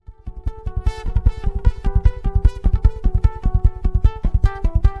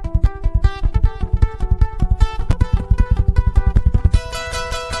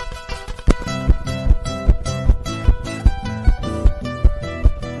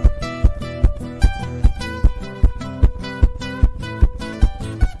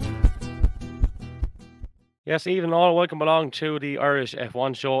Yes, evening all. Welcome along to the Irish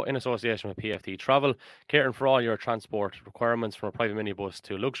F1 show in association with PFT Travel, catering for all your transport requirements from a private minibus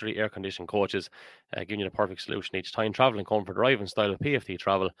to luxury air-conditioned coaches, giving you the perfect solution each time. Travelling comfort, driving style with PFT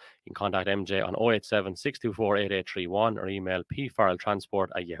Travel. You can contact MJ on 087 624 8831 or email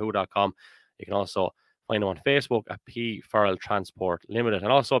pfarrelltransport@yahoo.com. You can also find them on Facebook at P Farrell Transport Limited.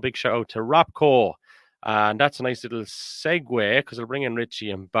 And also a big shout out to Rapco. And that's a nice little segue because I'll bring in Richie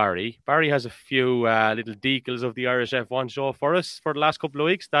and Barry. Barry has a few little decals of the Irish F1 show for us for the last couple of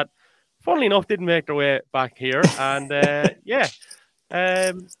weeks that, funnily enough, didn't make their way back here. And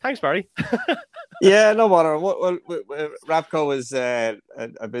thanks, Barry. Yeah, no bother. Well, Rapco is a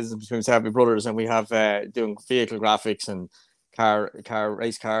business between Selby brothers, and we have doing vehicle graphics and car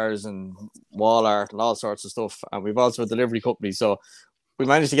race cars and wall art and all sorts of stuff. And we've also a delivery company, so we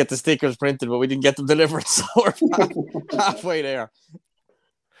managed to get the stickers printed, but we didn't get them delivered, so we're back halfway there.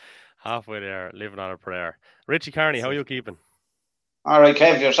 Halfway there, living on a prayer. Richie Carney, how are you keeping? All right,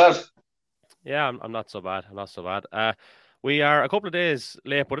 Kev, yourself? Yeah, I'm not so bad. We are a couple of days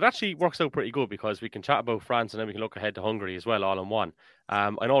late, but it actually works out pretty good because we can chat about France and then we can look ahead to Hungary as well, all in one. I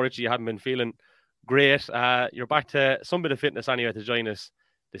know, Richie, you haven't been feeling great. You're back to some bit of fitness anyway to join us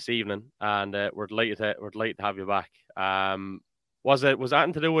this evening, and we're delighted to have you back. Was that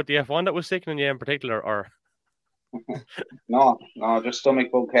anything to do with the F1 that was sickening you in particular, or? No, just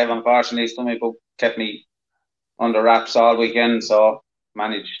stomach bug, Kev. Unfortunately, stomach bug kept me under wraps all weekend, so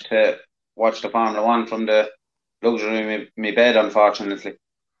managed to watch the Formula One from the luxury of my bed, unfortunately.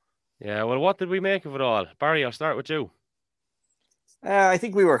 Yeah, well, what did we make of it all? Barry, I'll start with you. I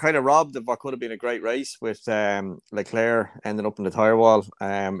think we were kind of robbed of what could have been a great race with Leclerc ending up in the tyre wall.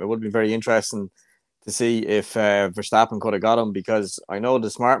 It would have been very interesting to see if Verstappen could have got him, because I know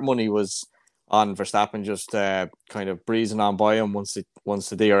the smart money was on Verstappen just kind of breezing on by him once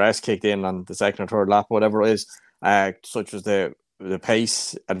the DRS kicked in on the second or third lap, whatever it is, such was the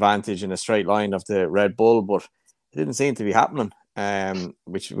pace advantage in a straight line of the Red Bull, but it didn't seem to be happening,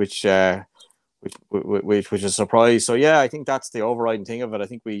 which is a surprise. So yeah, I think that's the overriding thing of it. I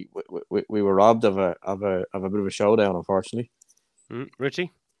think we were robbed of a bit of a showdown, unfortunately.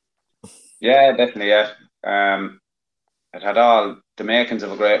 Richie? Yeah, definitely. Yeah, it had all the makings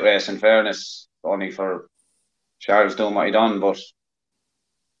of a great race. In fairness, only for Charles doing what he done, but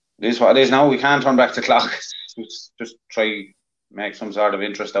it is what it is now. We can't turn back the clock. Just try make some sort of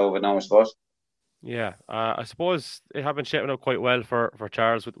interest out of it now, I suppose. Yeah, I suppose it had been shaping up quite well for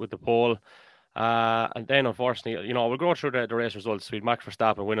Charles with the pole. And then, unfortunately, we'll go through the race results. We had Max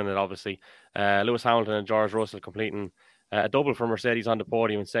Verstappen winning it, obviously. Lewis Hamilton and George Russell completing a double for Mercedes on the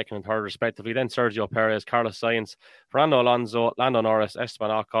podium in second and third, respectively. Then Sergio Perez, Carlos Sainz, Fernando Alonso, Lando Norris, Esteban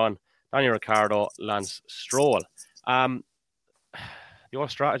Ocon, Daniel Ricciardo, Lance Stroll. Your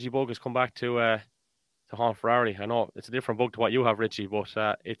strategy bug has come back to haunt Ferrari. I know it's a different bug to what you have, Richie, but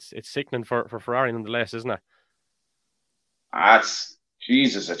it's sickening for Ferrari nonetheless, isn't it? It's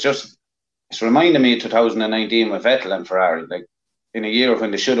reminding me of 2019 with Vettel and Ferrari, like in a year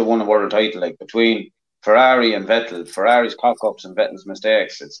when they should have won a world title, like between Ferrari and Vettel, Ferrari's cock-ups and Vettel's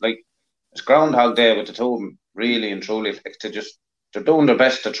mistakes. It's like it's Groundhog Day with the two of them, really and truly. Like they're doing their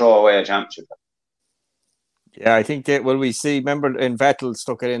best to throw away a championship. Yeah, I think that we see. Remember, in Vettel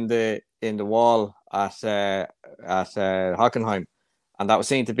stuck it in the wall at Hockenheim, and that was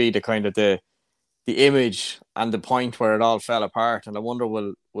seen to be the kind of the image and the point where it all fell apart. And I wonder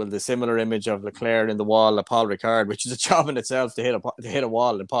will the similar image of Leclerc in the wall at Paul Ricard, which is a job in itself to hit a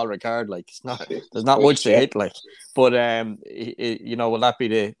wall in Paul Ricard, like there's not much to hit, like, but will that be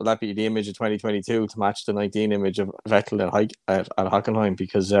the image of 2022 to match the 19 image of Vettel at Hockenheim?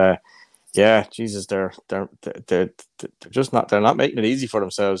 Because yeah, Jesus, they're just not, they're not making it easy for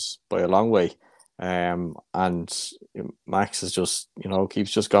themselves by a long way. And Max is just,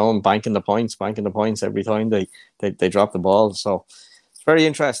 keeps just going, banking the points every time they drop the ball. So it's very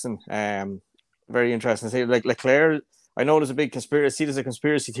interesting. Very interesting to see. Like Leclerc, I know there's a big conspiracy. There's a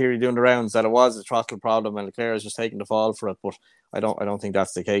conspiracy theory doing the rounds that it was a throttle problem and Leclerc is just taking the fall for it. But I don't think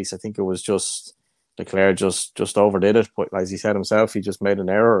that's the case. I think it was just Leclerc just overdid it. But as he said himself, he just made an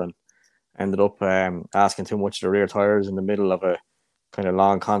error and ended up asking too much of the rear tires in the middle of a kind of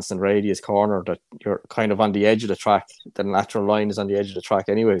long, constant radius corner that you're kind of on the edge of the track. The natural line is on the edge of the track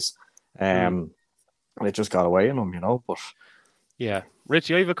anyways. And it just got away in him, but... Yeah.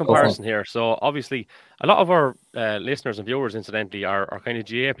 Richie, I have a comparison here. So, obviously, a lot of our listeners and viewers, incidentally, are kind of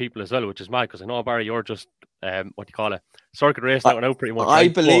GA people as well, which is mad, because I know, Barry, you're just, circuit race out and out pretty much. I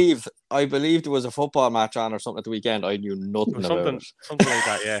believe there was a football match on or something at the weekend. I knew nothing about it. Something like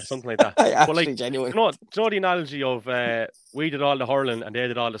that, yeah. Something like that. Actually, genuine. Do you know the analogy of we did all the hurling and they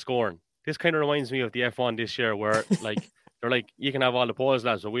did all the scoring? this kind of reminds me of the F1 this year, where like they're like, you can have all the poles,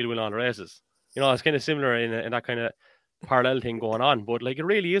 lads, but we'll win all the races. You know, it's kind of similar in that kind of parallel thing going on. But like, it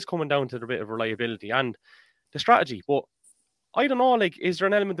really is coming down to the bit of reliability and the strategy. But I don't know, like, is there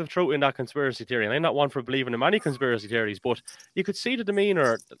an element of truth in that conspiracy theory? And I'm not one for believing in many conspiracy theories, but you could see the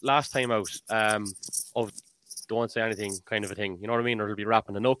demeanor last time out of don't say anything kind of a thing. You know what I mean? Or it'll be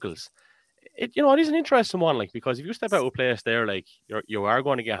rapping the knuckles. It is an interesting one, like, because if you step out of a place there, like, you are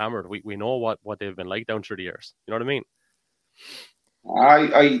going to get hammered. We know what they've been like down through the years. You know what I mean?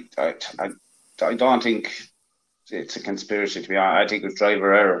 I don't think it's a conspiracy, to be honest. I think it was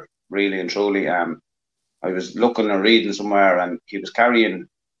driver error, really and truly. I was looking or reading somewhere, and he was carrying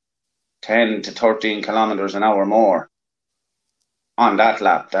 10 to 13 kilometers an hour more on that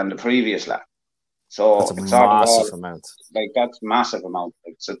lap than the previous lap. So that's a it's massive amount. Like, that's massive amount.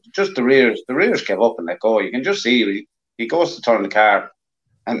 Like, so just the rears gave up and let go. You can just see he goes to turn the car,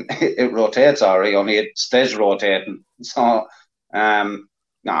 and it rotates already. Only it stays rotating. So,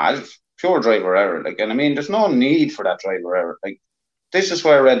 it's pure driver error. Like, and I mean, there's no need for that driver error. Like, this is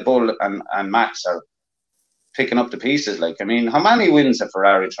where Red Bull and Max are picking up the pieces. Like, I mean, how many wins have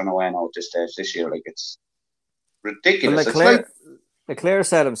Ferrari thrown away now at this stage this year? Like, it's ridiculous. Leclerc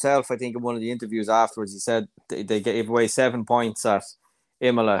said himself, I think, in one of the interviews afterwards, he said they gave away 7 points at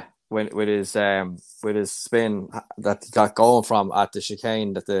Imola with his spin that he got going from at the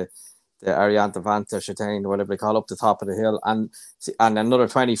chicane, that the Arianta Vanta chicane, whatever they call, up the top of the hill, and another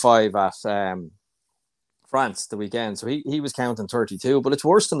 25 at France the weekend. So he was counting 32, but it's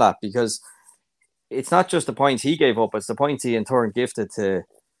worse than that, because it's not just the points he gave up, it's the points he in turn gifted to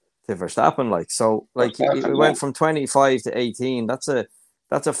Verstappen. Like, so, like, it went from 25 to 18. That's a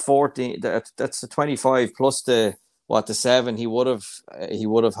 14. That's a 25 plus the 7 he would have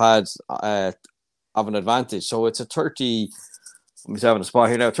had of an advantage. So it's a 30. Let me have a spot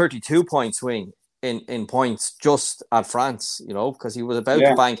here now. 32 point swing in points just at France. You know, because he was about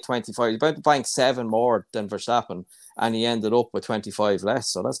to bank 25. He was about to bank 7 more than Verstappen, and he ended up with 25 less.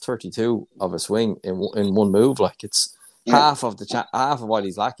 So that's 32 of a swing in one move. Like, it's half of what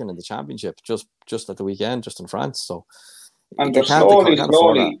he's lacking in the championship just at the weekend, just in France. So, and they're slowly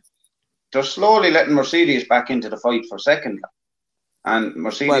letting Mercedes back into the fight for second, and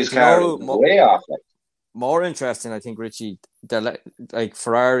Mercedes car is way off. Like, more interesting, I think, Richie, they're like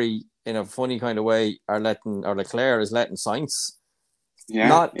Ferrari in a funny kind of way or Leclerc is letting Sainz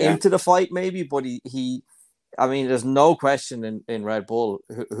into the fight maybe, but he I mean, there's no question in Red Bull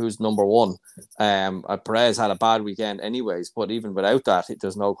who's number one. Perez had a bad weekend anyways, but even without that,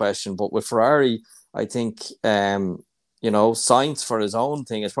 there's no question. But with Ferrari, I think, Sainz, for his own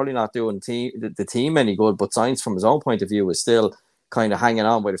thing, is probably not doing the team any good, but Sainz, from his own point of view, is still kind of hanging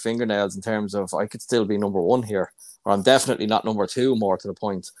on by the fingernails in terms of, I could still be number one here, or I'm definitely not number two, more to the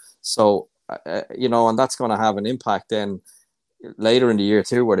point. So, and that's going to have an impact then later in the year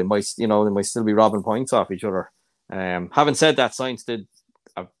too, where they might still be robbing points off each other. Having said that, Sainz did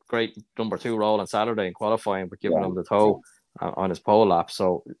a great number two role on Saturday in qualifying, but giving him the toe on his pole lap.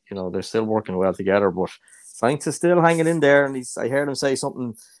 So, they're still working well together, but Sainz is still hanging in there. And I heard him say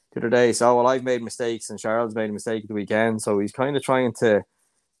something the other day. So, well, I've made mistakes and Charles made a mistake at the weekend. So he's kind of trying to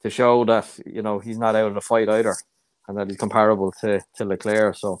show that, he's not out of the fight either, and that he's comparable to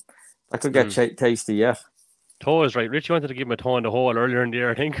Leclerc. So that could get tasty yet. Toe is right. Richie wanted to give him a toe in the hole earlier in the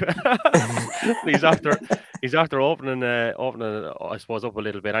year, I think. he's after opening, I suppose, up a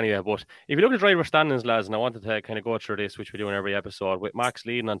little bit anyway. But if you look at driver standings, lads, and I wanted to kind of go through this, which we do in every episode, with Max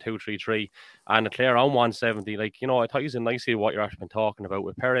leading on 233 and Leclerc on 170. Like, I thought you said nicely what you're actually been talking about,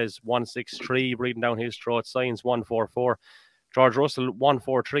 with Perez 163 breathing down his throat, Sainz 144, George Russell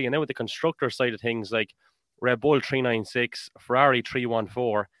 143, and then with the constructor side of things, like Red Bull 396, Ferrari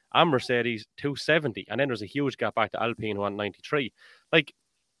 314. And Mercedes 270, and then there's a huge gap back to Alpine 193. Like,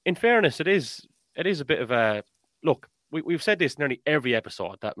 in fairness, it is a bit of a look. We've said this nearly every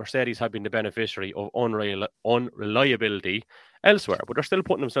episode that Mercedes have been the beneficiary of unreliability elsewhere, but they're still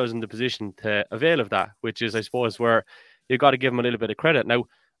putting themselves in the position to avail of that, which is, I suppose, where you've got to give them a little bit of credit. Now,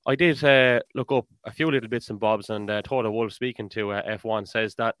 I did look up a few little bits and bobs, and Toto Wolff, speaking to F1,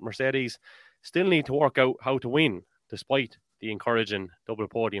 says that Mercedes still need to work out how to win, despite the encouraging double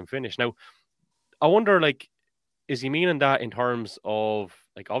podium finish. Now, I wonder, like, is he meaning that in terms of,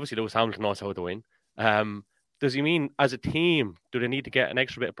 like, obviously Lewis Hamilton knows how to win. Does he mean as a team, do they need to get an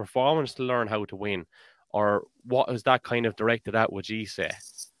extra bit of performance to learn how to win? Or what is that kind of directed at, would you say?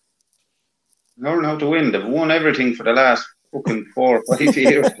 Learn how to win. They've won everything for the last fucking 4 or 5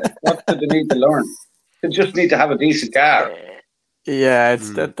 years. What do they need to learn? They just need to have a decent car. Yeah,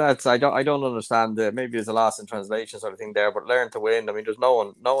 that's I don't understand maybe there's a loss in translation sort of thing there, but learn to win. I mean, there's no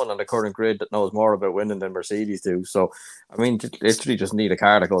one on the current grid that knows more about winning than Mercedes do. So I mean, literally just need a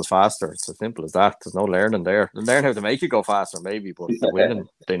car that goes faster. It's as simple as that. There's no learning there. They learn how to make it go faster, maybe, but the winning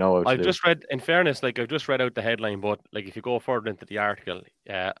they know how to do. In fairness, like I've just read out the headline, but like if you go further into the article,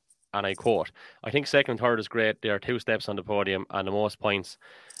 and I quote, I think second and third is great. They are 2 steps on the podium and the most points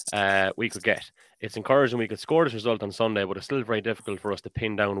we could get. It's encouraging we could score this result on Sunday, but it's still very difficult for us to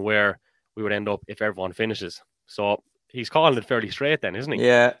pin down where we would end up if everyone finishes. So he's calling it fairly straight then, isn't he?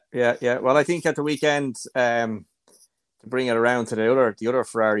 Yeah. Well, I think at the weekend, to bring it around to the other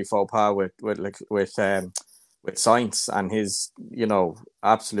Ferrari faux pas with Sainz and his,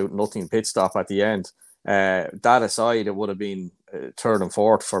 absolute nothing pit stop at the end. That aside, it would have been third and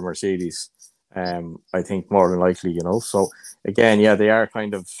fourth for Mercedes. I think more than likely, So again, yeah, they are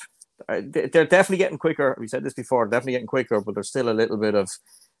kind of. They're definitely getting quicker. We said this before, definitely getting quicker, but there's still a little bit of,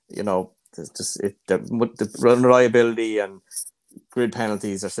 the reliability and grid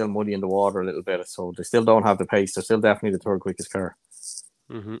penalties are still muddy in the water a little bit. So they still don't have the pace. They're still definitely the third quickest car.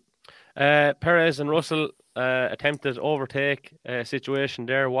 Mm-hmm. Perez and Russell attempted overtake situation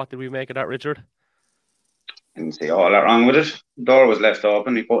there. What did we make of that, Richard? Didn't see all that wrong with it. The door was left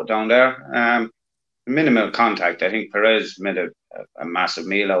open. He put it down there. Minimal contact. I think Perez made a massive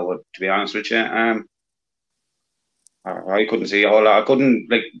meal out of it, to be honest with you. I couldn't see a whole lot. I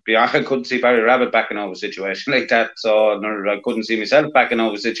couldn't see Barry Rabbit backing over a situation like that. So I couldn't see myself backing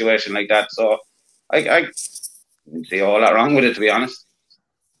over a situation like that. So I didn't see a whole lot wrong with it, to be honest.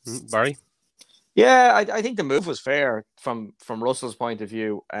 Barry? Yeah, I think the move was fair from Russell's point of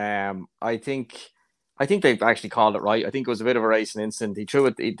view. I think they've actually called it right. I think it was a bit of a racing incident. He threw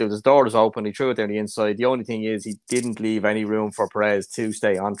it. His door was open. He threw it down the inside. The only thing is he didn't leave any room for Perez to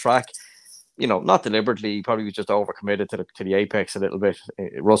stay on track. Not deliberately. He probably was just overcommitted to the apex a little bit.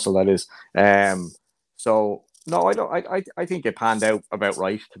 Russell, that is. So no, I don't. I think it panned out about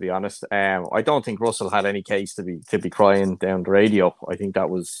right, to be honest. I don't think Russell had any case to be crying down the radio. I think that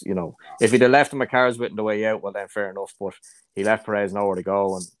was, if he'd have left him a car's wit on the way out, well then fair enough. But he left Perez nowhere to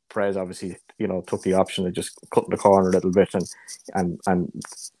go, and Perez obviously, took the option of just cutting the corner a little bit and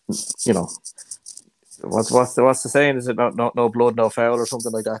what's the saying? Is it no blood, no foul or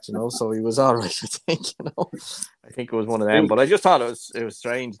something like that? So he was all right. I think. I think it was one of them. But I just thought it was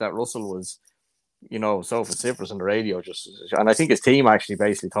strange that Russell was, so vociferous on the radio. And I think his team actually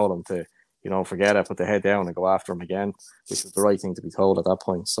basically told him to, forget it, put the head down and go after him again, which was the right thing to be told at that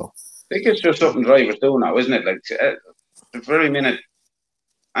point. So I think it's just something drivers do now, isn't it? Like the very minute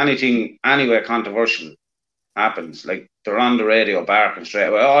anything anywhere controversial happens, like they're on the radio barking straight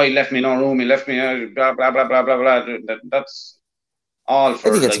away. Oh, he left me no room. He left me blah blah blah blah blah blah. That's all for.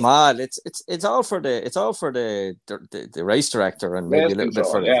 I think it's mad. It's all for the race director and maybe a little bit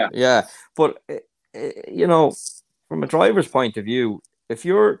for yeah. But from a driver's point of view, if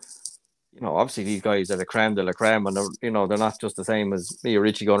you're, obviously these guys are the creme de la creme, and they're not just the same as me or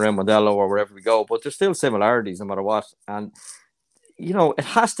Richie going around Mondello or wherever we go, but there's still similarities no matter what. And it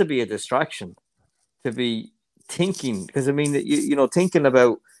has to be a distraction to be thinking, because I mean, thinking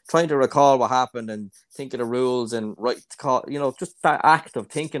about trying to recall what happened and thinking of rules and just that act of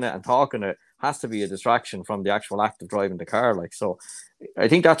thinking it and talking it has to be a distraction from the actual act of driving the car. Like, so I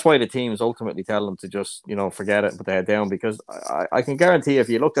think that's why the teams ultimately tell them to just, forget it and put their head down, because I can guarantee if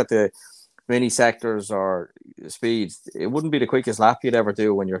you looked at the mini sectors or speeds, it wouldn't be the quickest lap you'd ever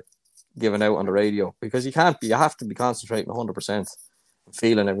do when you're giving out on the radio, because you have to be concentrating 100%.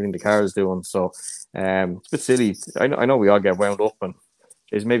 Feeling everything the car is doing. So it's a bit silly. I know we all get wound up, and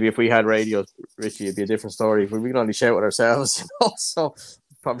is maybe if we had radio, Richie, it'd be a different story. We can only shout at ourselves, so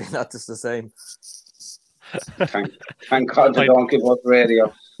probably not just the same. Thank God they don't give us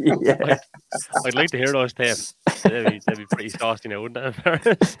radio. Yeah. I'd like to hear those tapes. They'd be pretty saucy now, wouldn't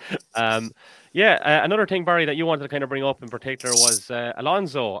it? Another thing, Barry, that you wanted to kind of bring up in particular was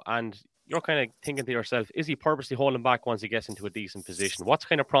Alonso, and you're kind of thinking to yourself, is he purposely holding back once he gets into a decent position? What's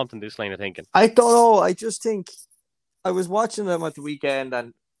kind of prompting this line of thinking? I don't know. I just think I was watching them at the weekend,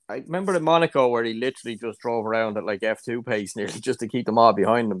 and I remember in Monaco where he literally just drove around at like F2 pace nearly just to keep them all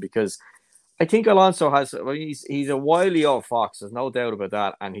behind him, because I think Alonso has, he's a wily old fox, there's no doubt about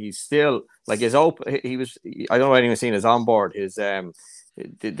that, and he's still like I don't know anyone seen his onboard, his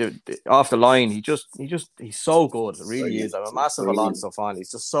off the line, he's so good. It really is. I'm a massive Alonso fan.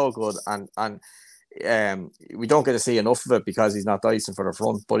 He's just so good, and we don't get to see enough of it because he's not Dyson for the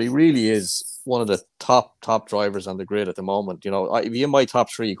front, but he really is one of the top drivers on the grid at the moment. He'd be in my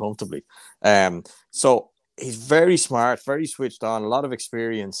top three comfortably. So he's very smart, very switched on, a lot of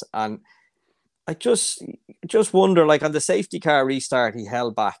experience, and I just wonder, like on the safety car restart, he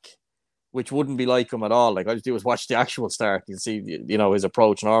held back, which wouldn't be like him at all. Like all you do is watch the actual start, you see, his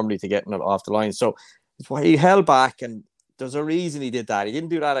approach normally to getting it off the line. So it's why he held back, and there's a reason he did that. He didn't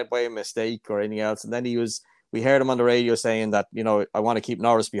do that by a mistake or anything else. And then we heard him on the radio saying that, I want to keep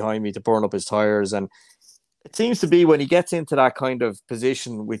Norris behind me to burn up his tires. And it seems to be when he gets into that kind of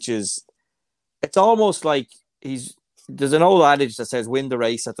position, which is, it's almost like there's an old adage that says win the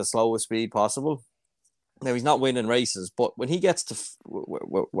race at the slowest speed possible. Now, he's not winning races, but when he gets to,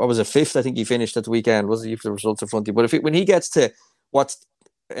 what was it, fifth, I think he finished at the weekend, wasn't he, for the results in front of you? But when he gets to what's,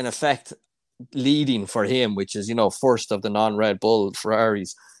 in effect, leading for him, which is, first of the non-Red Bull,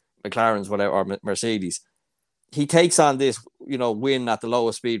 Ferraris, McLarens, whatever, or Mercedes, he takes on this, win at the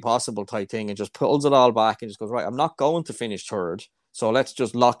lowest speed possible type thing and just pulls it all back and just goes, right, I'm not going to finish third, so let's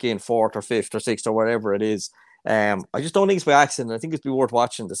just lock in fourth or fifth or sixth or whatever it is. I just don't think it's by accident. I think it's be worth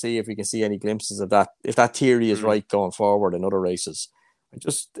watching to see if we can see any glimpses of that, if that theory is right going forward in other races.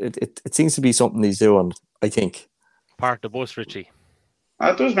 It seems to be something he's doing, I think. Park the bus, Richie.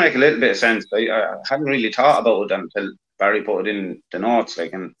 It does make a little bit of sense. I hadn't really thought about it until Barry put it in the notes.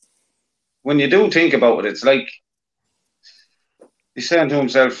 And when you do think about it, it's like he's saying to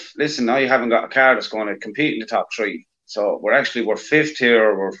himself, listen, now you haven't got a car that's going to compete in the top three. So we're fifth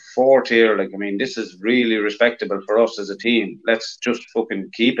here, we're fourth here. This is really respectable for us as a team. Let's just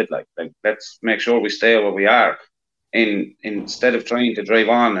fucking keep it. Let's make sure we stay where we are. Instead of trying to drive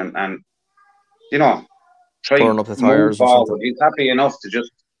on and try burn up the tires or something. He's happy enough to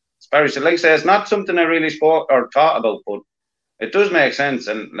just, as Barry said, like I say, it's not something I really spoke or thought about, but it does make sense.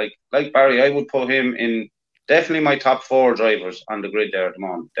 And like Barry, I would put him in definitely my top 4 drivers on the grid there at the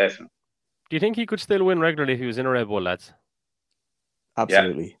moment, definitely. Do you think he could still win regularly if he was in a Red Bull, lads?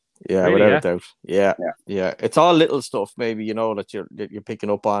 Absolutely. Yeah, really, without a doubt. Yeah. It's all little stuff, maybe, that you're picking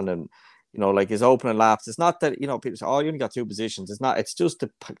up on, and like his opening laps. It's not that people say, "Oh, you only got 2 positions." It's not. It's just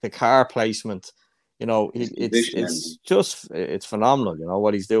the car placement. It's phenomenal.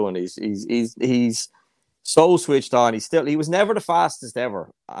 What he's doing. He's so switched on. He was never the fastest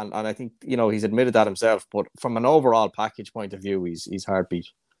ever, and I think he's admitted that himself. But from an overall package point of view, he's hard beat.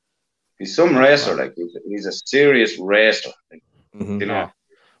 He's some racer, he's a serious racer. Well,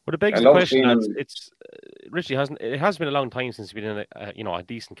 it begs the question that Richie it has been a long time since he's been in a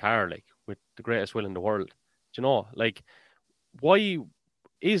decent car, with the greatest will in the world. Do why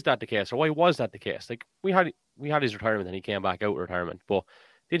is that the case, or why was that the case? We had his retirement and he came back out of retirement, but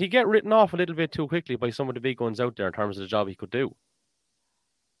did he get written off a little bit too quickly by some of the big guns out there in terms of the job he could do?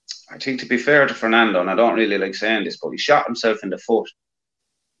 I think, to be fair to Fernando, and I don't really like saying this, but he shot himself in the foot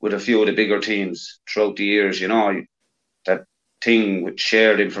with a few of the bigger teams throughout the years. That thing with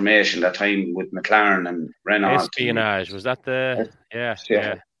shared information, that time with McLaren and Renault. Espionage, was that the... Yeah.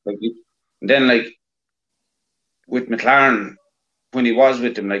 And then, with McLaren, when he was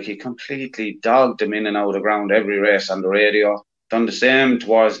with them, he completely dogged them in and out of the ground every race on the radio. Done the same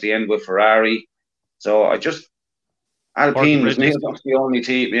towards the end with Ferrari. So Alpine was near enough the only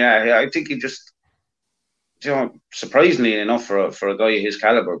team. Yeah, I think he just... surprisingly enough for a guy of his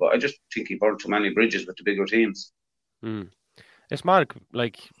caliber, but I just think he burned too many bridges with the bigger teams. It's mad.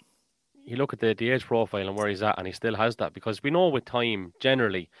 You look at the age profile and where he's at, and he still has that, because we know with time,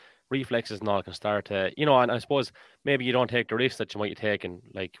 generally, reflexes and all can start to, and I suppose maybe you don't take the risks that you might have taken,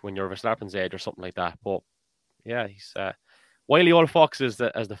 when you're Verstappen's age or something like that. But yeah, he's wily old fox, as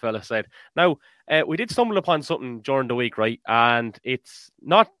the fella said. Now, we did stumble upon something during the week, right? And it's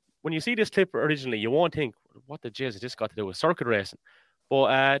not. When you see this clip originally, you won't think, what the jizz has this got to do with circuit racing?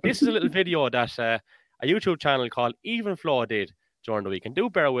 But this is a little video that a YouTube channel called Even Flow did during the week. And do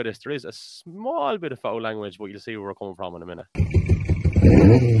bear with us, there is a small bit of foul language, but you'll see where we're coming from in a minute.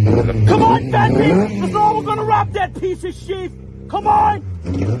 Come on, Bentley! That's all we're gonna wrap that piece of shit! Come on!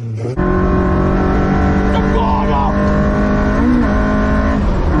 Come on! Come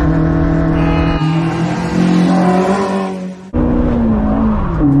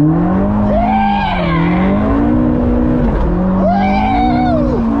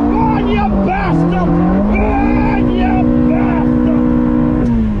on, you bastard!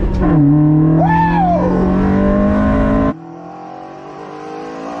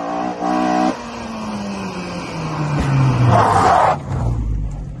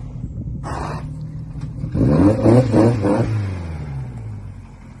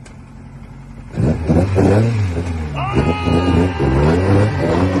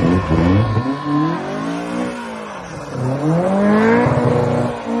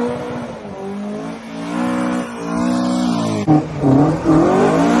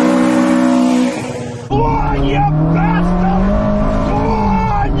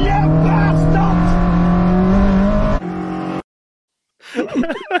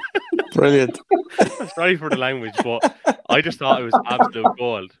 Brilliant. Sorry for the language, but I just thought it was absolute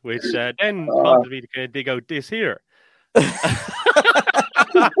gold, which then prompted me to kind of dig out this here. Which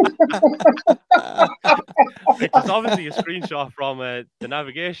is obviously a screenshot from the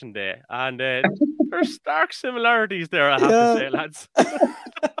navigation day, and there's stark similarities there, I have to say, lads.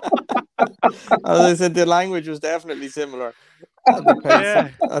 As I said, the language was definitely similar.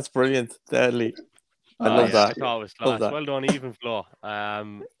 That's brilliant, deadly. I love that. I thought it was class. Well done, even flow.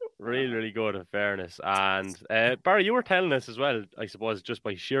 Really, really good, in fairness. And Barry, you were telling us as well, I suppose, just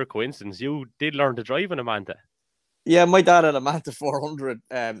by sheer coincidence, you did learn to drive an a Manta. Yeah, my dad had a Manta 400.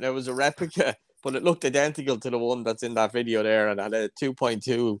 There was a replica, but it looked identical to the one that's in that video there, and had a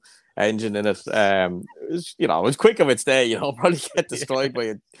 2.2 engine in it. It was, it was quick of its day. Probably get destroyed by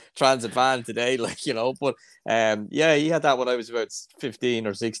a transit van today, But he had that when I was about 15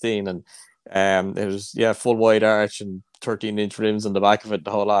 or 16, and it was full wide arch and 13-inch rims on the back of it,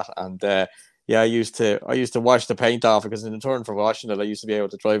 the whole lot. And I used to wash the paint off, because in return for washing it, I used to be able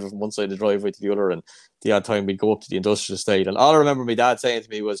to drive it from one side of the driveway to the other. And the odd time we'd go up to the industrial estate, and all I remember my dad saying to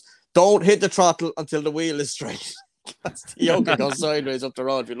me was, "Don't hit the throttle until the wheel is straight." That's the yoke goes sideways up the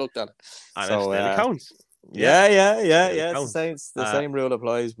road if you looked at it. And so it counts. Yeah. It's the same rule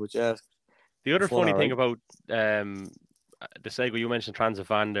applies, but yeah. The other funny thing about the Sego, you mentioned transit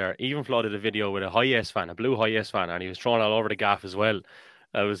fan there, even flooded a video with a high-S fan, a blue high-S fan, and he was thrown all over the gaff as well.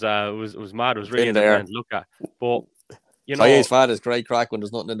 It was mad. It was really entertaining to look at. But high-S fan is great crack when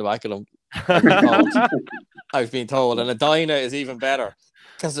there's nothing in the back of them. I've been told, and a Dyna is even better,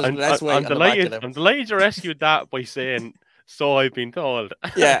 because there's less weight on the back of them. I'm delighted you rescued that by saying, "So I've been told."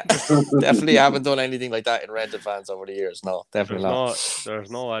 Yeah, definitely haven't done anything like that in rented vans over the years. No, definitely not.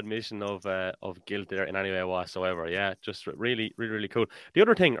 There's no admission of guilt there in any way whatsoever. Yeah, just really, really, really cool. The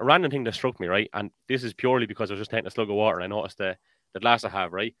other thing, a random thing that struck me, right, and this is purely because I was just taking a slug of water, and I noticed the glass I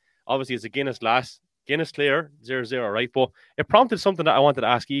have, right. Obviously, it's a Guinness glass, Guinness clear, 0-0, right. But it prompted something that I wanted to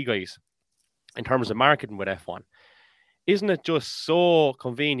ask you guys in terms of marketing with F1. Isn't it just so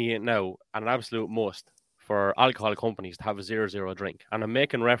convenient now, and an absolute must for alcohol companies to have a 0-0 drink? And I'm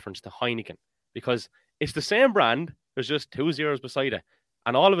making reference to Heineken, because it's the same brand, there's just 2 zeros beside it,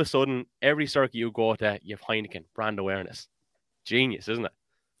 and all of a sudden every circuit you go to, you have Heineken brand awareness. Genius, isn't it?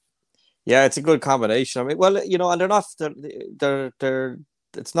 Yeah, it's a good combination. I mean, well, and they're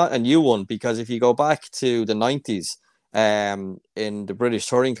it's not a new one, because if you go back to the 90s, in the British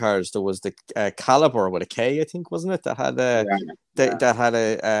touring cars, there was the Caliber with a K, I think, wasn't it? That had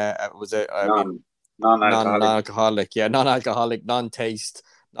non-alcoholic, non-alcoholic, non-taste,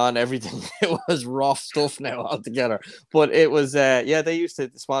 non-everything. It was rough stuff now altogether. But it was, they used to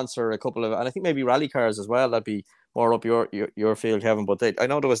sponsor a couple of, and I think maybe rally cars as well. That'd be more up your field, Kevin. But I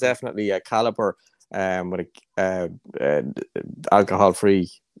know there was definitely a Caliber with a alcohol-free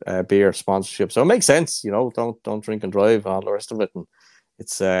beer sponsorship. So it makes sense, don't drink and drive and all the rest of it. And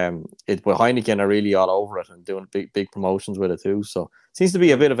it's but Heineken are really all over it and doing big promotions with it too. So it seems to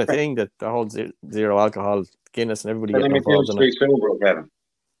be a bit of a thing, that the whole zero alcohol Guinness and everybody getting involved in it.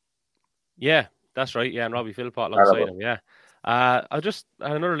 Yeah, that's right. Yeah, and Robbie Philpott alongside him. Yeah. I had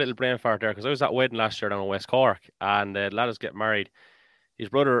another little brain fart there, because I was at a wedding last year down in West Cork, and the lad is getting married. His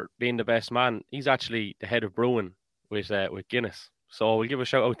brother, being the best man, he's actually the head of brewing with Guinness. So we'll give a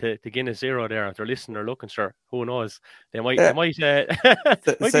shout out to Guinness Zero there. If they're listening or looking, sure, who knows? They might be fans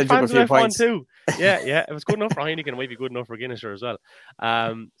of F1 too. Yeah. If it's good enough for Heineken, it might be good enough for Guinness as well.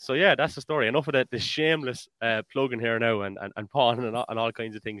 So yeah, that's the story. Enough of the shameless plugging here now and pawing and all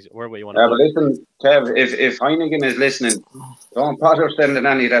kinds of things. Wherever you want to. But listen, Kev, if Heineken is listening, don't bother sending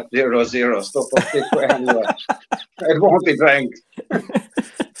any of that 0-0 stuff up this way anyway. It won't be drank.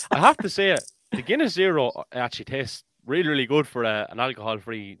 I have to say, the Guinness Zero actually tastes really, really good for an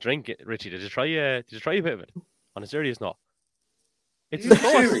alcohol-free drink. Richie, did you try a bit of it? On a serious note, it's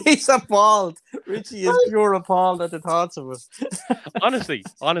he's appalled. Richie is pure appalled at the thoughts of it. honestly,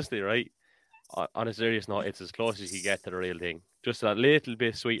 right. On a serious note, it's as close as you get to the real thing. Just a little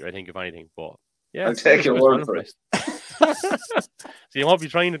bit sweeter, I think, if anything. But yeah, I'll take your word for it. So you won't be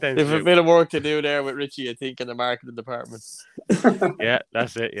trying it then. There's a bit of work to do there with Richie, I think, in the marketing department. Yeah,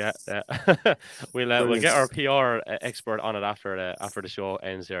 that's it. Yeah. We'll get our PR expert on it after the show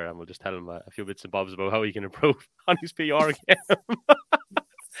ends here, and we'll just tell him a few bits and bobs about how he can improve on his PR game.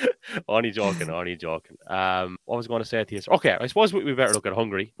 Only joking. What was I going to say to you? Okay, I suppose we better look at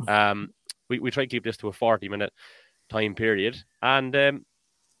Hungary. We try to keep this to a 40-minute time period, and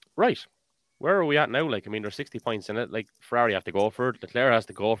right. Where are we at now? Like, I mean, there's 60 points in it. Like, Ferrari have to go for it. Leclerc has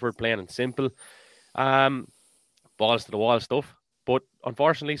to go for it, plain and simple. Balls to the wall stuff. But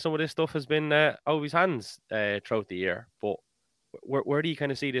unfortunately, some of this stuff has been out of his hands throughout the year. But Where do you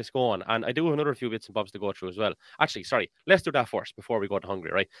kind of see this going? And I do have another few bits and bobs to go through as well. Actually, sorry, let's do that first before we go to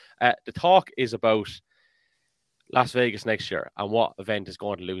Hungary, right? The talk is about Las Vegas next year and what event is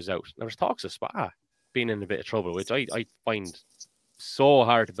going to lose out. Now, there's talks of Spa being in a bit of trouble, which I find so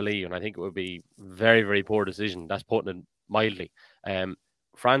hard to believe, and I think it would be very, very poor decision. That's putting it mildly.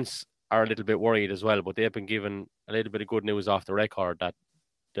 France are a little bit worried as well, but they've been given a little bit of good news off the record that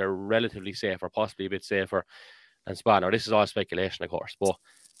they're relatively safe or possibly a bit safer than Spa. Now, this is all speculation, of course, but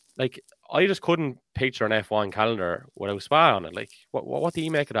like I just couldn't picture an F1 calendar without Spa on it. Like, what do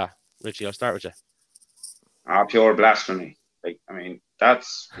you make of that, Richie? I'll start with you. Pure blasphemy. Like, I mean,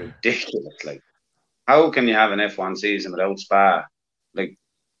 that's ridiculous. Like, how can you have an F1 season without Spa? Like,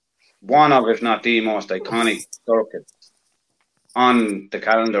 one of, if not the most iconic circuits on the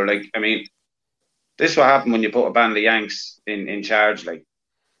calendar. Like, I mean, this is what happened when you put a band of Yanks in charge. Like,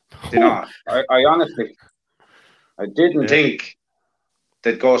 you know, I honestly, I didn't think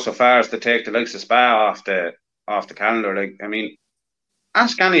they'd go so far as to take the likes of Spa off the calendar. Like, I mean,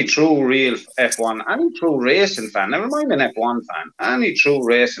 ask any true real F1, any true racing fan, never mind an F1 fan, any true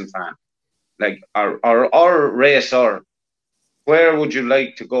racing fan, like, or racer, where would you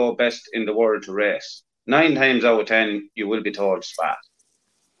like to go best in the world to race? 9 times out of 10, you will be told Spa.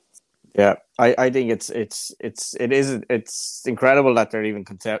 Yeah, I think it's incredible that they're even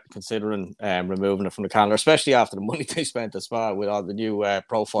considering removing it from the calendar, especially after the money they spent at Spa with all the new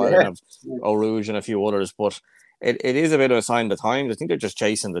profiling of Eau Rouge and a few others. But it is a bit of a sign of the times. I think they're just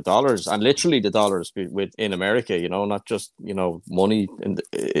chasing the dollars, and literally the dollars in America, you know, not just, you know, money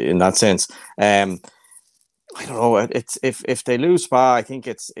in that sense. I don't know. It's if they lose Spa, I think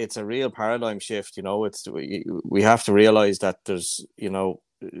it's a real paradigm shift. You know, we have to realize that there's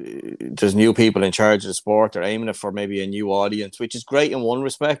new people in charge of the sport. They're aiming it for maybe a new audience, which is great in one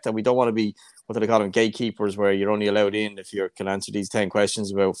respect. And we don't want to be, what do they call them, gatekeepers, where you're only allowed in if you can answer these 10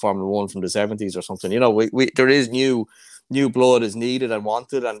 questions about Formula One from the 70s or something. You know, there is new blood is needed and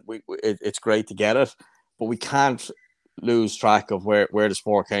wanted, and it's great to get it, but we can't lose track of where the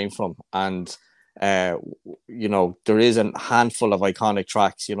sport came from. And you know, there is a handful of iconic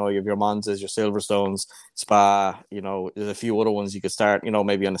tracks. You know, you have your Monzas, your Silverstones, Spa. You know, there's a few other ones you could start, you know,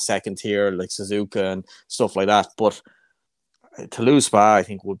 maybe on a second tier like Suzuka and stuff like that. But to lose Spa, I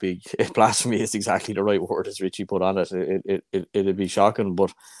think would be, blasphemy is exactly the right word, as Richie put on it. It'd be shocking,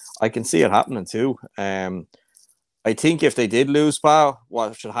 but I can see it happening too. I think if they did lose Spa,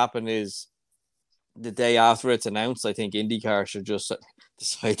 what should happen is the day after it's announced, I think IndyCar should just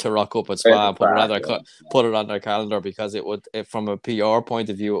decide to rock up at Spa and put it on their calendar, because it would, from a PR point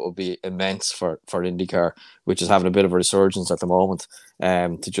of view, it would be immense for IndyCar, which is having a bit of a resurgence at the moment.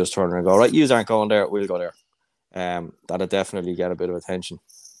 To just turn and go, right, you aren't going there, we'll go there. That'd definitely get a bit of attention.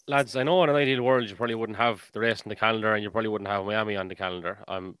 Lads, I know in an ideal world you probably wouldn't have the race on the calendar, and you probably wouldn't have Miami on the calendar.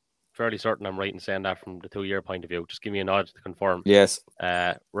 I'm fairly certain I'm right in saying that from the 2-year point of view. Just give me a nod to confirm. Yes.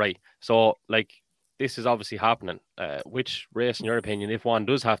 Right. So, like, this is obviously happening. Which race, in your opinion, if one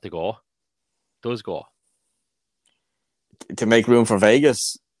does have to go, does go? To make room for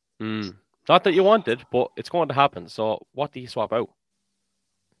Vegas. Not that you wanted, but it's going to happen. So what do you swap out?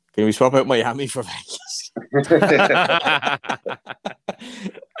 Can we swap out Miami for Vegas?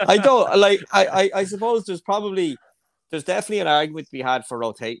 I don't like. I suppose there's definitely an argument to be had for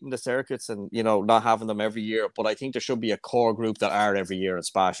rotating the circuits and, you know, not having them every year. But I think there should be a core group that are every year, and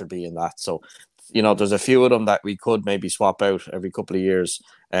Spa should be in that. So, you know, there's a few of them that we could maybe swap out every couple of years.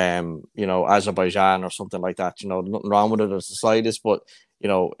 You know, Azerbaijan or something like that. You know, nothing wrong with it as the slightest, but, you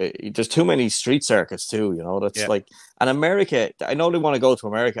know, there's too many street circuits too. You know, that's like, and America, I know they want to go to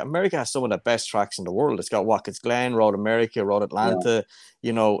America. America has some of the best tracks in the world. It's got Watkins Glen, Road America, Road Atlanta.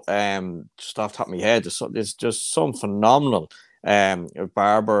 You know, just off the top of my head, there's just some phenomenal.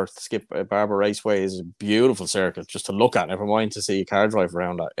 Barber Raceway is a beautiful circuit just to look at. Never mind to see a car drive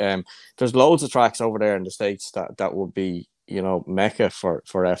around that. There's loads of tracks over there in the States that would be, you know, mecca for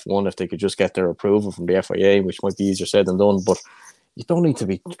F1 if they could just get their approval from the FIA, which might be easier said than done. But you don't need to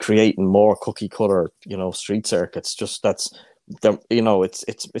be creating more cookie cutter, you know, street circuits. Just you know, it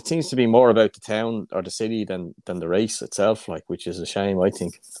seems to be more about the town or the city than the race itself, like, which is a shame, I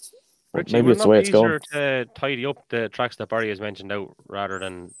think. Richie, maybe it's the way it's going. To tidy up the tracks that Barry has mentioned out, rather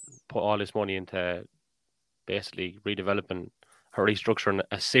than put all this money into basically redeveloping or restructuring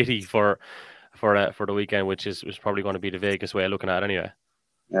a city for the weekend, which is probably going to be the Vegas way of looking at it anyway.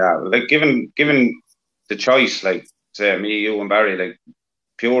 Yeah, like given the choice, like say me, you, and Barry, like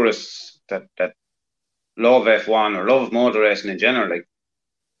purists that love F1 or love motor racing in general, like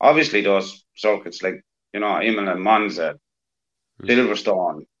obviously those circuits, like, you know, Imola, Monza,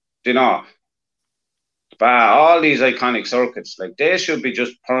 Silverstone, you know, all these iconic circuits, like they should be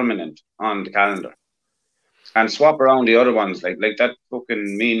just permanent on the calendar, and swap around the other ones, like that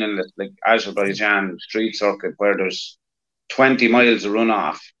fucking meaningless, like Azerbaijan street circuit where there's 20 miles of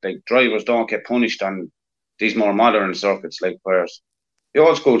runoff. Like drivers don't get punished on these more modern circuits, like whereas the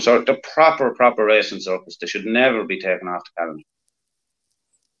old school circuit, the proper racing circuits, they should never be taken off the calendar.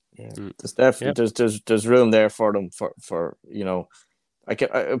 Yeah, there's definitely there's room there for them for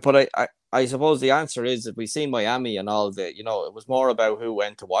I suppose the answer is that we've seen Miami and all the, it was more about who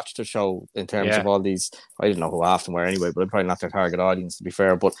went to watch the show in terms of all these. I didn't know who half them were anyway, but probably not their target audience, to be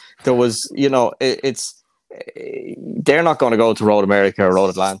fair. But there was, they're not going to go to Road America or Road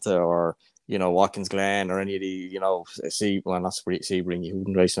Atlanta or, Watkins Glen or any of the, not Sebring, you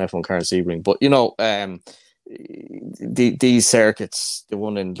wouldn't race an F1 car in Sebring, but, these circuits, the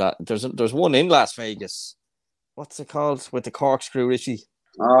one in that, there's one in Las Vegas. What's it called? With the corkscrew, Richie?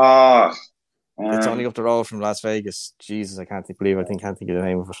 It's only up the road from Las Vegas. Jesus, I can't think of the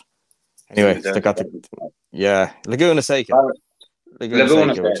name of it. Anyway, they got Laguna Seca. Laguna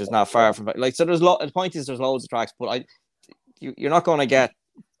Seca, which is not far from so there's the point is there's loads of tracks, but you're not going to get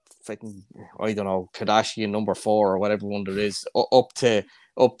fucking, I don't know, Kardashian number 4 or whatever one there is up to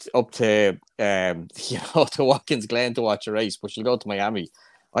to Watkins Glen to watch a race, but you'll go to Miami.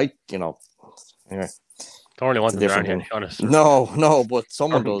 Anyway. Don't really want them around here, to be honest. No, but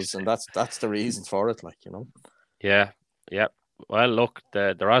someone does, and that's the reason for it, Yeah. Well, look,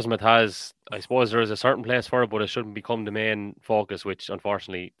 the Razmat has, I suppose there is a certain place for it, but it shouldn't become the main focus, which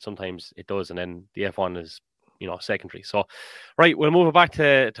unfortunately sometimes it does, and then the F1 is, secondary. So, right, we'll move it back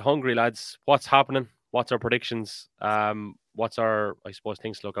to Hungary, lads. What's happening? What's our predictions? What's our, I suppose,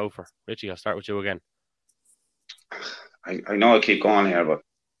 things to look out for? Richie, I'll start with you again. I know I keep going here, but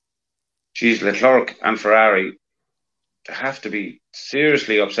geez, Leclerc and Ferrari, they have to be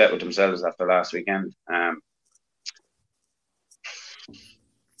seriously upset with themselves after last weekend.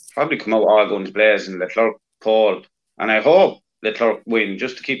 Probably come out all guns blazing, Leclerc pole, and I hope Leclerc win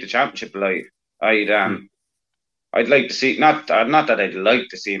just to keep the championship alive. I'd like to see, not that I'd like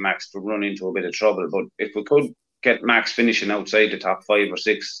to see Max to run into a bit of trouble, but if we could get Max finishing outside the top 5 or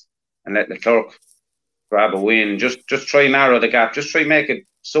 6 and let Leclerc grab a win, just try narrow the gap, just try make it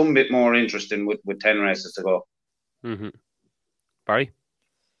some bit more interesting with 10 races to go. Mm-hmm. Barry?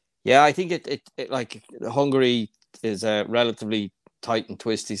 Yeah, I think it like Hungary is a relatively tight and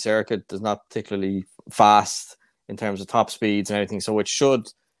twisty circuit. It's not particularly fast in terms of top speeds and everything, so it should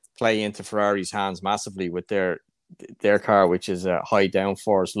play into Ferrari's hands massively with their car, which is a high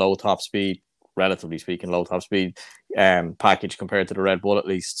downforce, low top speed, relatively speaking, low top speed package compared to the Red Bull at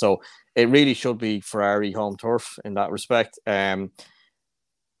least. So it really should be Ferrari home turf in that respect.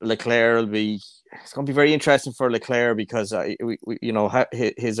 Leclerc it's going to be very interesting for Leclerc because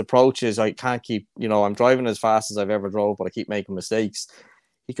his approach is, I can't keep, I'm driving as fast as I've ever drove, but I keep making mistakes.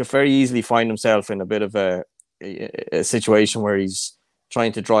 He could very easily find himself in a bit of a situation where he's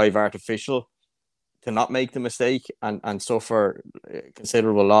trying to drive artificial to not make the mistake and suffer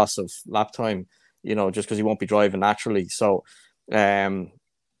considerable loss of lap time, just because he won't be driving naturally. So Sainz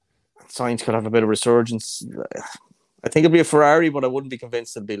could have a bit of resurgence. I think it'll be a Ferrari, but I wouldn't be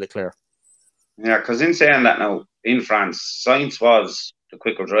convinced it'll be Leclerc. Yeah, because in saying that now, in France, Sainz was the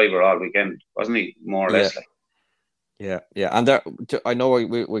quicker driver all weekend, wasn't he? More or less. Yeah. And I know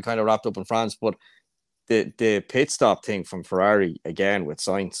we kind of wrapped up in France, but the pit stop thing from Ferrari, again, with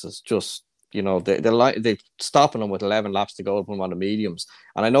Sainz is just, they're stopping him with 11 laps to go to put him on the mediums.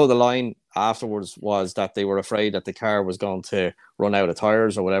 And I know the line afterwards was that they were afraid that the car was going to run out of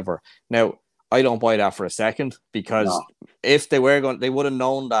tyres or whatever. Now, I don't buy that for a second, because if they were they would have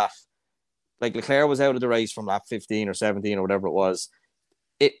known that, like, Leclerc was out of the race from lap 15 or 17 or whatever it was.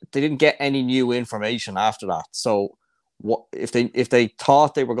 They didn't get any new information after that. So what if they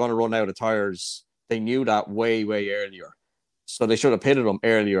thought they were going to run out of tyres, they knew that way earlier. So they should have pitted them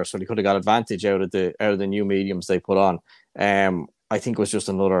earlier, so they could have got advantage out of the new mediums they put on. I think it was just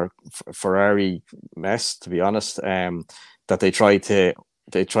another Ferrari mess, to be honest. That they tried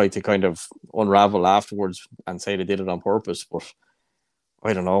to kind of unravel afterwards and say they did it on purpose, but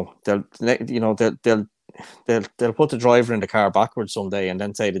I don't know. They'll put the driver in the car backwards someday and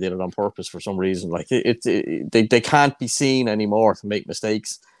then say they did it on purpose for some reason. Like they can't be seen anymore to make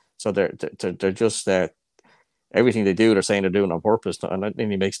mistakes. So they're just everything they do, they're saying they're doing on purpose, and that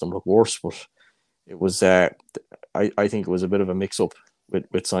only makes them look worse. But it was I think it was a bit of a mix up with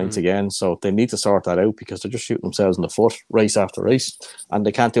Sainz again. So they need to sort that out, because they're just shooting themselves in the foot race after race, and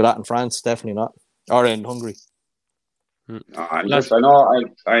they can't do that in France, definitely not, or in Hungary. I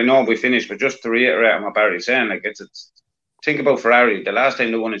know we finished, but just to reiterate what Barry's saying, like it's think about Ferrari. The last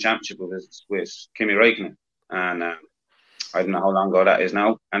time they won a championship was with Kimi Räikkönen, and I don't know how long ago that is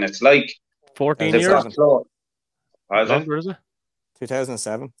now. And it's like 14 they've years. got close. Was it? Longer, is it?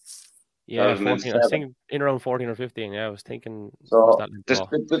 2007. Yeah, 14. I was 2007. thinking in around 14 or 15. Yeah, I was thinking. So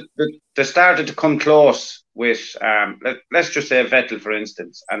that they started to come close with let's just say Vettel, for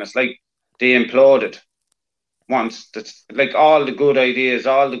instance, and it's like they imploded once. That's like all the good ideas,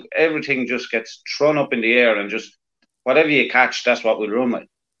 everything just gets thrown up in the air, and just whatever you catch, that's what we'll run with.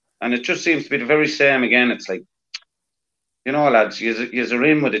 And it just seems to be the very same again. It's like, lads, you're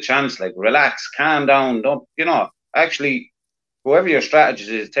in with a chance. Like, relax, calm down, don't actually. Whoever your strategist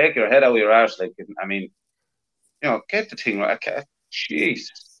is, take your head out of your arse. Like, I mean, get the thing right. Jeez.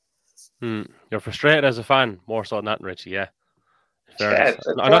 You're frustrated as a fan, more so than that, Richie. Yeah. Yeah,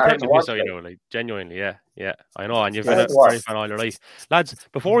 I'm not taking the piss out, like genuinely. Yeah. I know, and you've been a very fan all your life, lads.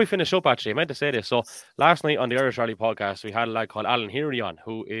 Before we finish up, actually, I meant to say this. So last night on the Irish Rally podcast, we had a lad called Alan Heary on,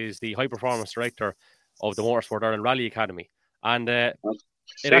 who is the high performance director of the Motorsport Ireland Rally Academy, and it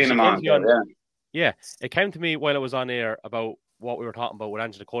actually came to me on. Yeah, it came to me while I was on air about what we were talking about with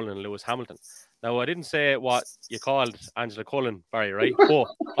Angela Cullen and Lewis Hamilton. Now, I didn't say what you called Angela Cullen, Barry, right? But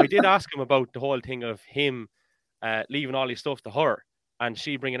I did ask him about the whole thing of him leaving all his stuff to her and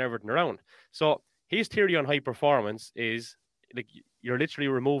she bringing everything around. So his theory on high performance is like you're literally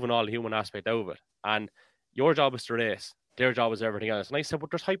removing all the human aspect out of it. And your job is to race. Their job is everything else. And I said, but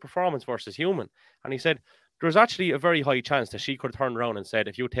there's high performance versus human. And he said, there's actually a very high chance that she could turn around and said,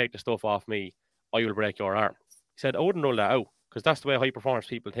 if you take the stuff off me, I will break your arm. He said, I wouldn't rule that out because that's the way high performance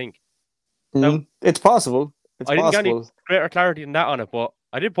people think. Now, it's possible. I didn't get any greater clarity than that on it, but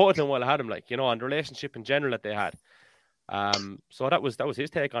I did put it to him while I had him, on the relationship in general that they had. So that was his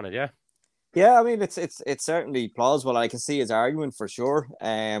take on it, yeah. Yeah, I mean, it's certainly plausible. I can see his argument for sure.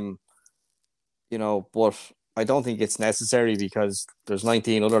 But I don't think it's necessary because there's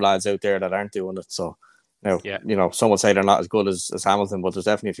 19 other lads out there that aren't doing it. So now, some would say they're not as good as Hamilton, but there's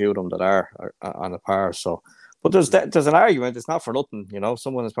definitely a few of them that are on a par. So. But there's an argument. It's not for nothing,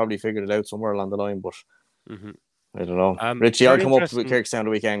 Someone has probably figured it out somewhere along the line, but I don't know. Richie, I'll come up to Kirkstown the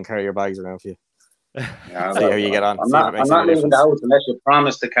weekend and carry your bags around for you. Yeah, see how you get on. I'm not leaving the house unless you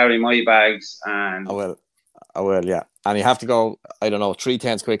promise to carry my bags. And I will, yeah. And you have to go, I don't know,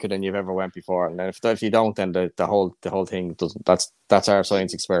 3/10 quicker than you've ever went before. And then if you don't, then the whole thing doesn't. That's our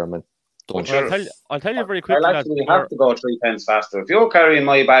science experiment. Well, I'll tell you very quickly. I'll actually have to go 3/10 faster. If you're carrying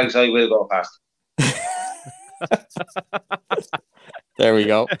my bags, I will go faster. There we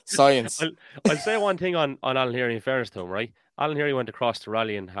go. Science. I'll say one thing on Alan Heary in fairness to him, right? Alan Heary went across to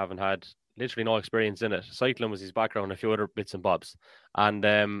rallying having had literally no experience in it. Cycling was his background, a few other bits and bobs.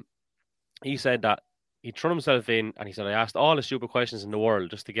 And he said that he threw himself in and he said, I asked all the stupid questions in the world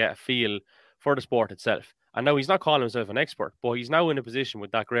just to get a feel for the sport itself. And now he's not calling himself an expert, but he's now in a position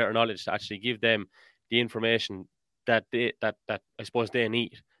with that greater knowledge to actually give them the information that I suppose they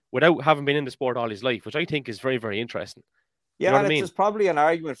need, without having been in the sport all his life, which I think is very, very interesting. Yeah, and there's probably an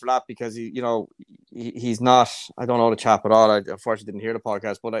argument for that because he's not. I don't know the chap at all. I unfortunately didn't hear the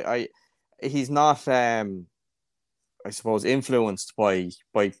podcast, but he's not. I suppose influenced by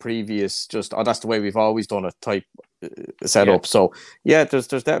previous. Just that's the way we've always done it type setup. Yeah. So yeah, there's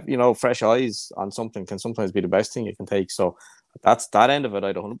that. Fresh eyes on something can sometimes be the best thing you can take. So that's that end of it.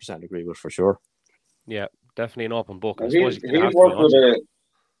 I'd 100% agree with for sure. Yeah, definitely an open book. He's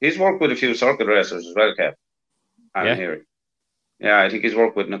worked with a few circuit racers as well, Kev. I'm hearing. Yeah, I think he's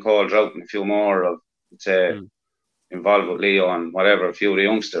worked with Nicole Drought and a few more of, involved with Leo and whatever, a few of the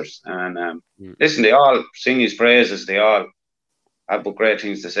youngsters. And listen, they all sing his praises. They all have great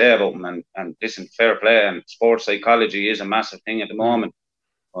things to say about him. And listen, fair play. And sports psychology is a massive thing at the moment.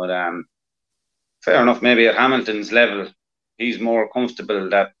 But fair enough, maybe at Hamilton's level, he's more comfortable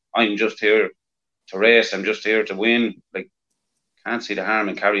that I'm just here to race. I'm just here to win. Like, can't see the harm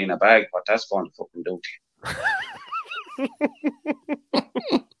in carrying a bag. What that's going to fucking do to you.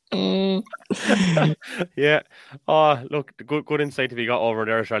 Yeah. Oh, look, good insight to be got over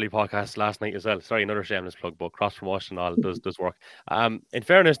the Irish Rally podcast last night as well. Sorry, another shameless plug, but cross promotion all does work. In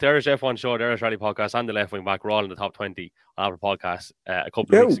fairness, the Irish F1 show, the Irish Rally podcast, and the Left Wing Back were all in the top 20 on our podcast a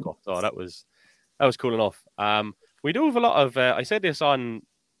couple of weeks ago. So that was cool enough. We do have a lot of. I said this on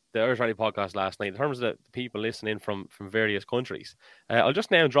the Irish Rally podcast last night in terms of the people listening from various countries. I'll just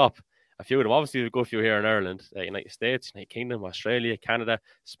name drop a few of them. Obviously, we've got a few here in Ireland, United States, United Kingdom, Australia, Canada,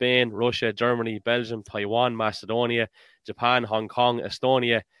 Spain, Russia, Germany, Belgium, Taiwan, Macedonia, Japan, Hong Kong,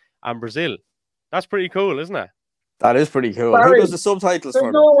 Estonia, and Brazil. That's pretty cool, isn't it? That is pretty cool. Barry, who does the subtitles for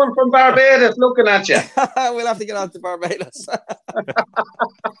them? There's no one from Barbados looking at you. We'll have to get on to Barbados.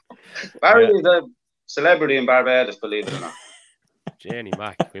 Barry, the celebrity in Barbados, believe it or not. Janie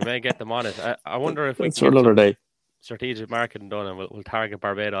Mac, we may get them on it. I wonder if we That's can for get another some day. strategic marketing done, and we'll target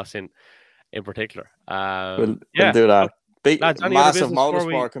Barbados in particular. We'll Yeah, do that. look, Big, lads, any other massive business before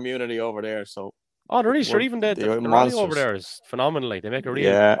we? motorsport community over there. So Oh, there is. Sure, even the they're rally over monsters. there is phenomenal. Like, they make a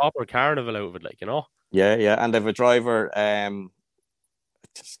real Yeah. proper carnival out of it, like, you know. Yeah, and they have a driver. I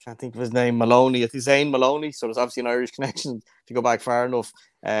just can't think of his name. Maloney. It's Zane Maloney. So there's obviously an Irish connection. If you go back far enough,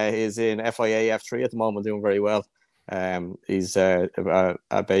 he's in FIA F3 at the moment, doing very well. He's a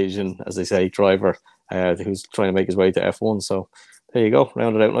Bayesian, as they say, driver who's trying to make his way to F1. So there you go,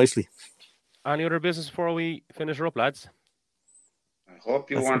 rounded out nicely. Any other business before we finish her up, lads? I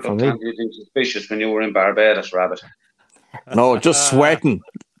hope you That's weren't it from up to me. anything suspicious when you were in Barbados, Rabbit. No, just sweating,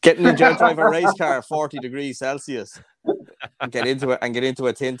 getting into a drive a race car at 40 degrees Celsius, and get into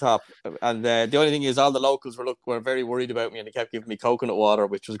a tin top. And the only thing is, all the locals were very worried about me, and they kept giving me coconut water,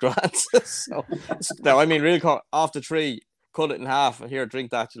 which was grand. So no, I mean, really, off the tree, cut it in half, and here,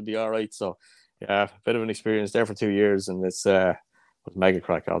 drink that, you'll be all right. So yeah, a bit of an experience there for 2 years, and it's was mega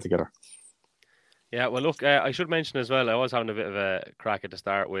crack altogether. Yeah, well, look, I should mention as well, I was having a bit of a crack at the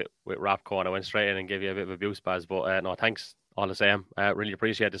start with Rapco, and I went straight in and gave you a bit of a abuse, Baz, but no, thanks all the same. Really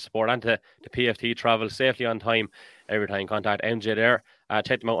appreciate the support, and to PFT Travel, safely on time, every time. Contact MJ there.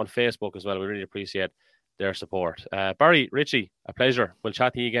 Check them out on Facebook as well. We really appreciate their support. Barry, Richie, a pleasure. We'll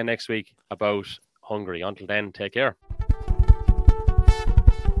chat to you again next week about Hungary. Until then, take care.